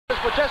is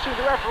protesting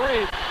the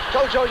referee.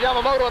 Tojo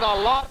Yamamoto in a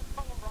lot of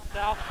trouble right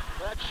now.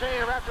 That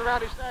chain wrapped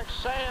around his neck.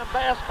 Sam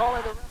Bass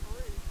calling the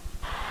referee.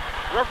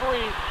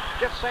 Referee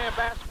gets Sam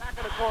Bass back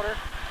in the corner.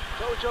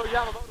 Tojo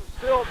Yamamoto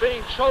still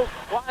being choked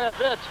quite a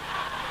bit.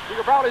 You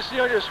can probably see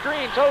on your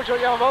screen Tojo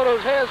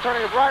Yamamoto's head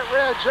turning a bright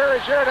red. Jerry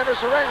Jarrett enters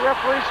the ring.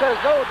 Referee says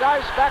no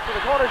dice. Back to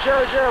the corner.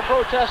 Jerry Jarrett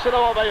protests and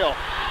no avail.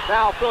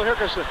 Now Phil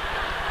Hickerson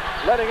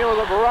letting in with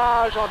a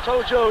barrage on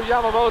Tojo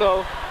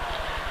Yamamoto.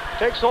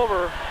 Takes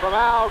over from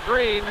Al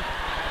Green.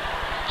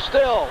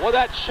 Still with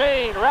that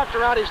chain wrapped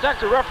around his neck.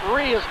 The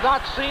referee has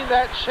not seen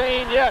that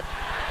chain yet.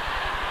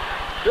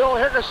 Phil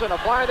Hickerson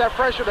applying that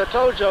pressure to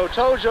Tojo.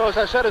 Tojo, as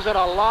I said, is in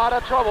a lot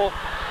of trouble.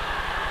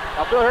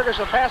 Now Phil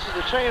Hickerson passes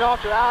the chain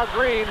off to Al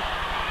Green.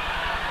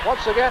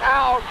 Once again,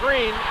 Al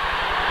Green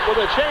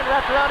with a chain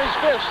wrapped around his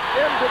fist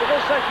into the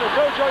midsection of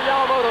Tojo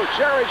Yamamoto.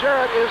 Jerry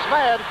Jarrett is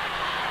mad.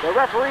 The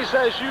referee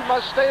says you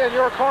must stay in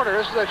your corner.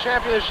 This is a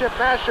championship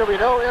match. There'll be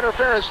no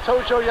interference.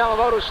 Tojo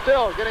Yamamoto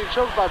still getting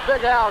choked by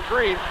Big Al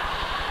Green.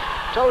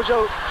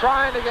 Tojo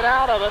trying to get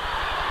out of it.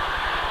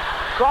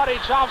 Karate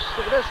chops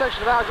to the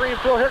midsection of Al Green.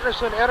 Phil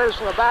Hickerson enters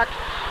from the back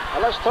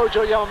and lets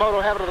Tojo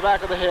Yamamoto have it to the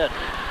back of the head.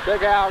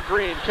 Big Al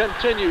Green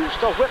continues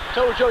to whip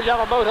Tojo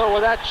Yamamoto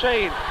with that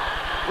chain.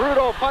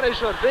 Brutal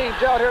punishment being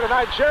dealt here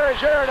tonight. Jerry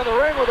Jarrett in the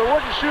ring with a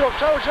wooden shoe of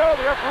Tojo.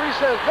 The referee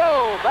says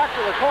no. Back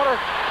to the corner.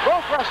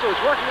 Both wrestlers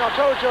working on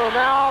Tojo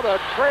now.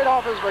 The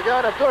trade-off has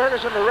begun. And Phil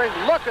Hickerson in the ring.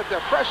 Look at the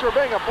pressure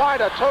being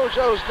applied to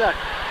Tojo's neck.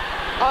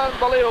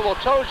 Unbelievable.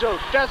 Tojo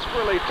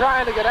desperately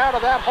trying to get out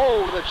of that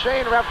hold. The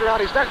chain wrapped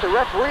around his neck. The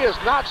referee has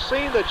not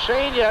seen the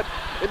chain yet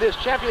in this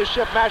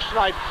championship match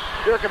tonight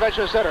here at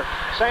Convention Center.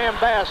 Sam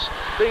Bass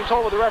being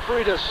told with the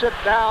referee to sit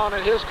down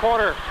in his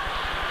corner.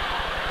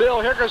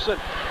 Phil Hickerson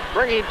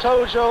bringing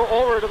Tojo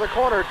over to the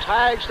corner.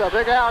 Tags to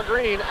Big Al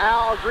Green.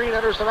 Al Green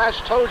enters the match.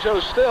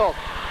 Tojo still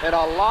in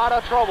a lot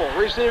of trouble.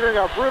 Receiving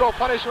a brutal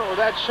punishment with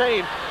that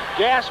chain.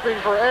 Gasping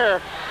for air.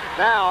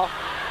 Now,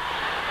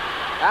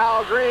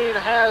 Al Green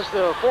has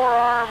the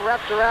forearm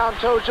wrapped around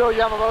Tojo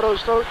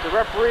Yamamoto's throat. The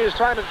referee is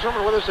trying to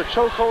determine whether it's a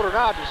chokehold or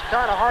not. It's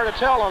kind of hard to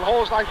tell on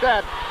holes like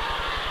that.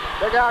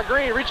 Big Al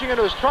Green reaching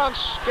into his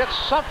trunks, gets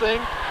something.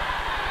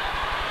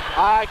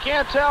 I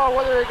can't tell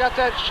whether he got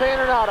that chain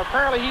or not.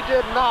 Apparently he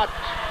did not.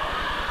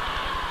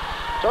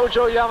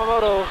 Tojo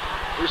Yamamoto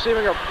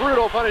receiving a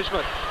brutal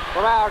punishment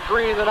from Al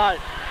Green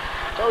tonight.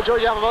 Tojo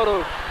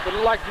Yamamoto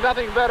would like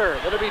nothing better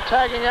than to be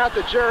tagging out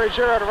the Jerry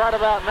Jarrett right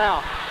about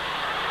now.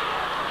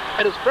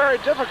 It is very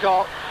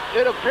difficult.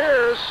 It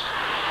appears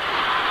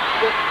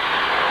that,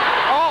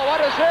 oh,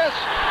 what is this?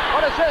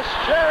 What is this?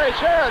 Jerry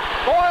Jarrett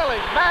boiling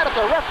mad at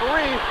the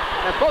referee,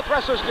 and both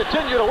wrestlers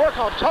continue to work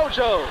on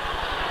Tojo.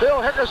 Phil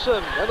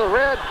Hickerson in the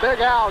red, Big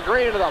Al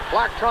Green in the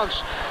black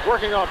trunks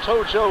working on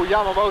Tojo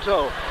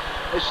Yamamoto.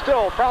 They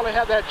still probably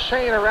have that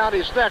chain around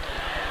his neck.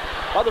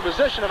 By the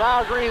position of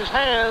Al Green's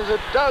hands, it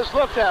does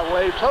look that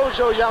way.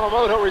 Tojo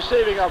Yamamoto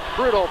receiving a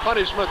brutal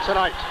punishment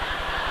tonight.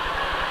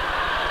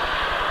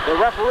 The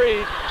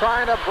referee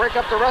trying to break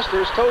up the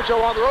wrestlers.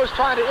 Tojo on the ropes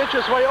trying to inch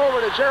his way over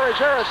to Jerry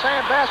Jarrett.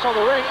 Sam Bass on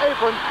the ring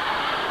apron.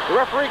 The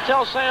referee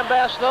tells Sam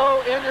Bass,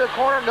 no, in your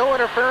corner, no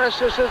interference.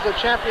 This is the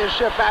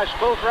championship match.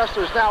 Both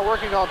wrestlers now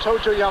working on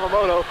Tojo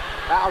Yamamoto.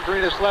 Al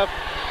Green is left.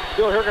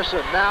 Phil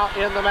Hickerson now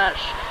in the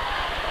match.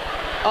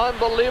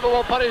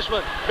 Unbelievable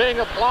punishment being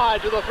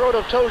applied to the throat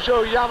of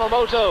Tojo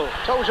Yamamoto.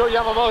 Tojo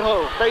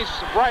Yamamoto, face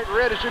bright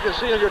red as you can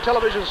see on your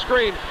television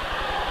screen.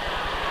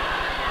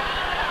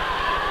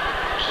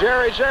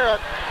 Jerry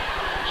Jarrett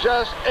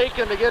just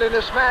aching to get in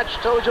this match.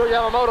 Tojo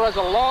Yamamoto has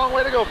a long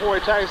way to go before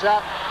he tags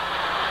out.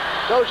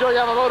 Tojo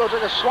Yamamoto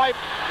took a swipe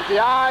at the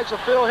eyes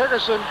of Phil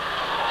Hickerson,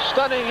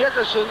 stunning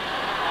Hickerson.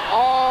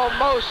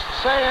 Almost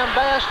Sam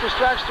Bass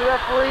distracts the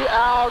referee.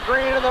 Al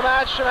Green in the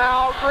match, and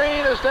Al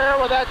Green is there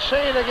with that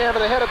chain again to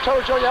the head of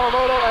Tojo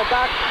Yamamoto and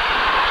back.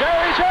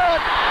 Jerry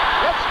Jarrett,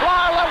 let's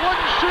fly that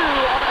wooden shoe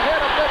on the head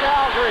of Big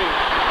Al Green.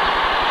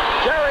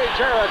 Jerry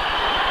Jarrett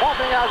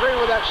bumping Al Green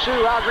with that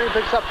shoe. Al Green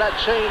picks up that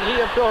chain. He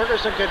and Phil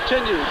Hickerson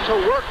continue to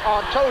work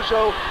on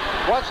Tojo.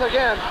 Once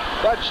again,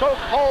 the choke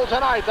hold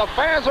tonight. The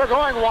fans are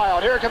going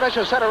wild here at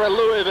Convention Center in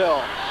Louisville.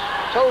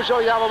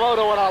 Tojo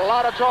Yamamoto in a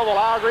lot of trouble.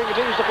 Al Green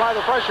continues to apply the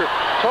pressure.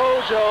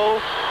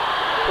 Tojo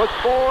with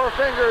 4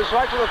 fingers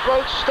right to the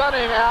throat,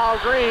 stunning Al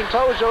Green.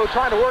 Tojo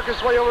trying to work his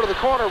way over to the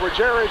corner with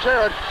Jerry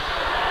Jarrett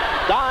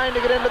dying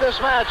to get into this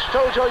match.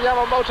 Tojo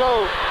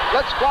Yamamoto,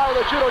 let's fly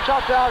with a judo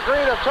chop to Al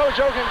Green. If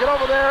Tojo can get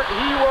over there,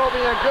 he will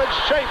be in good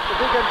shape if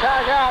he can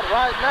tag out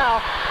right now.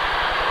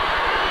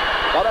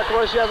 But of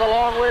course he has a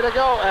long way to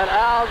go, and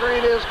Al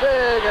Green is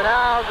big, and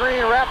Al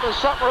Green wrapping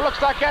something, or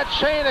looks like that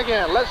chain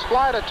again. Let's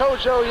fly to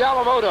Tojo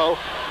Yamamoto.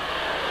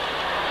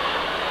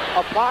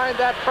 Applying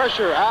that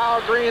pressure,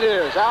 Al Green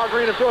is. Al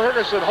Green and Phil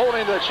Hickerson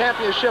holding the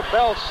championship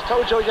belts.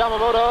 Tojo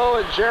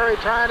Yamamoto and Jerry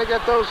trying to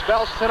get those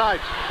belts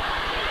tonight.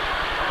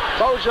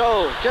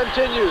 Tojo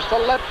continues to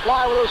let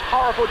fly with those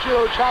powerful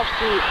judo chops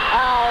to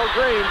Al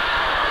Green.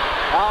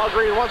 Al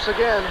Green once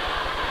again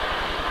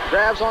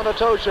grabs onto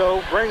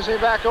Tojo, brings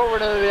him back over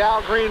into the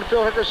Al Green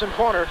Phil Hickerson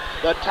corner.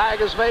 The tag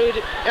is made.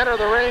 Enter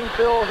the ring,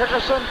 Phil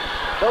Hickerson.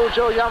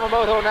 Tojo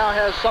Yamamoto now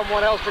has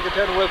someone else to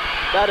contend with.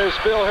 That is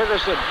Phil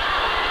Hickerson.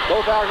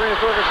 Both Al Green and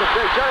Phil Hickerson.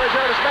 Jerry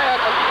Jarrett is mad.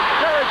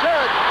 Jerry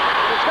Jarrett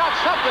has got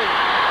something.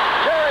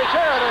 Jerry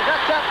Jarrett has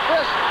got that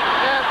fist,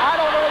 and I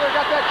don't know whether they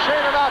got that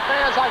chain or not,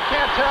 fans. I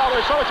can't tell.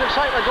 There's so much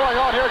excitement going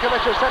on here at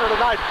Convention Center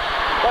tonight.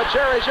 But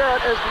Jerry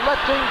Jarrett is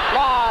letting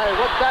fly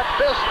with that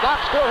fist.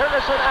 Knocks Phil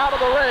Hickerson out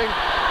of the ring.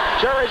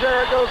 Jerry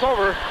Jarrett goes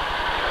over,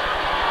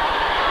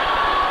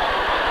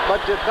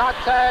 but did not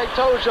tag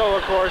Tojo,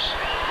 of course.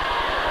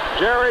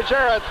 Jerry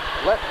Jarrett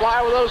let fly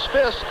with those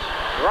fists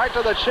right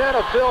to the chin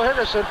of Phil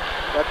Hickerson.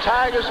 The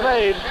tag is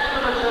made.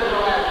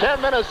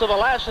 10 minutes of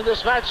elapsed in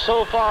this match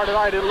so far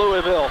tonight in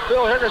Louisville.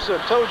 Phil Hickerson,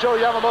 Tojo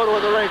Yamamoto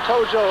in the ring.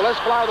 Tojo, let's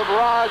fly with a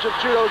barrage of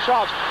judo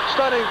chops,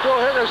 stunning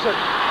Phil Hickerson.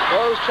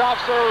 Those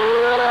chops are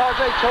really hard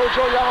to take.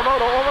 Tojo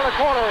Yamamoto over the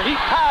corner. He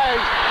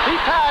tags.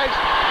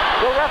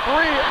 The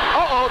referee,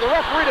 the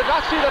referee did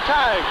not see the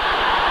tag.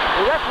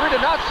 The referee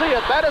did not see it.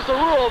 That is the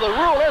rule. The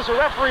rule is the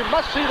referee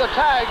must see the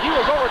tag. He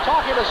was over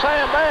talking to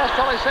Sam Bass,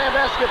 telling Sam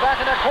Bass to get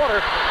back in that corner.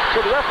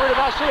 So the referee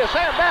did not see it.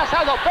 Sam Bass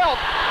has a belt.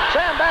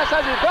 Sam Bass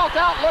has his belt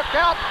out. Look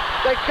out.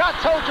 They got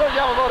Tojo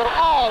Yamamoto.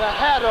 Oh, that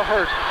had to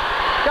hurt.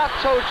 Got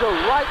Tojo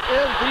right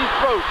in the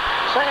throat.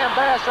 Sam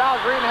Bass,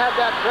 Al Green had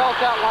that belt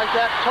out like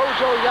that.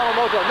 Tojo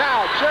Yamamoto.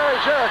 Now, Jerry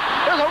Jarrett.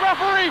 There's a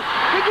referee.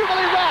 Can you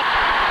believe that?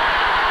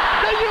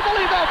 Can you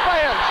believe that,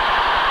 fans?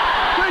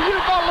 Do you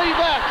believe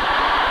that?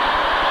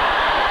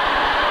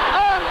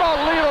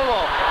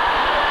 Unbelievable.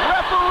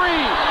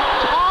 Referee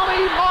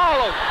Tommy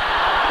Marlin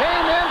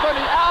came in from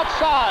the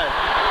outside.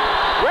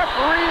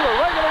 Referee, the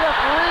regular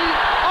referee.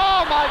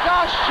 Oh my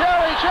gosh,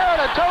 Jerry Jarrett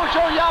and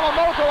Tojo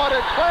Yamamoto are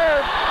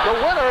declared the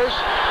winners.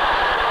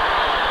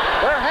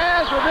 Their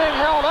hands were being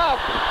held up.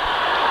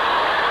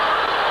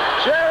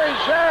 Jerry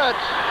Jarrett,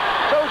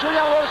 Tojo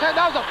Yamamoto's hand.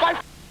 That was a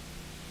fight.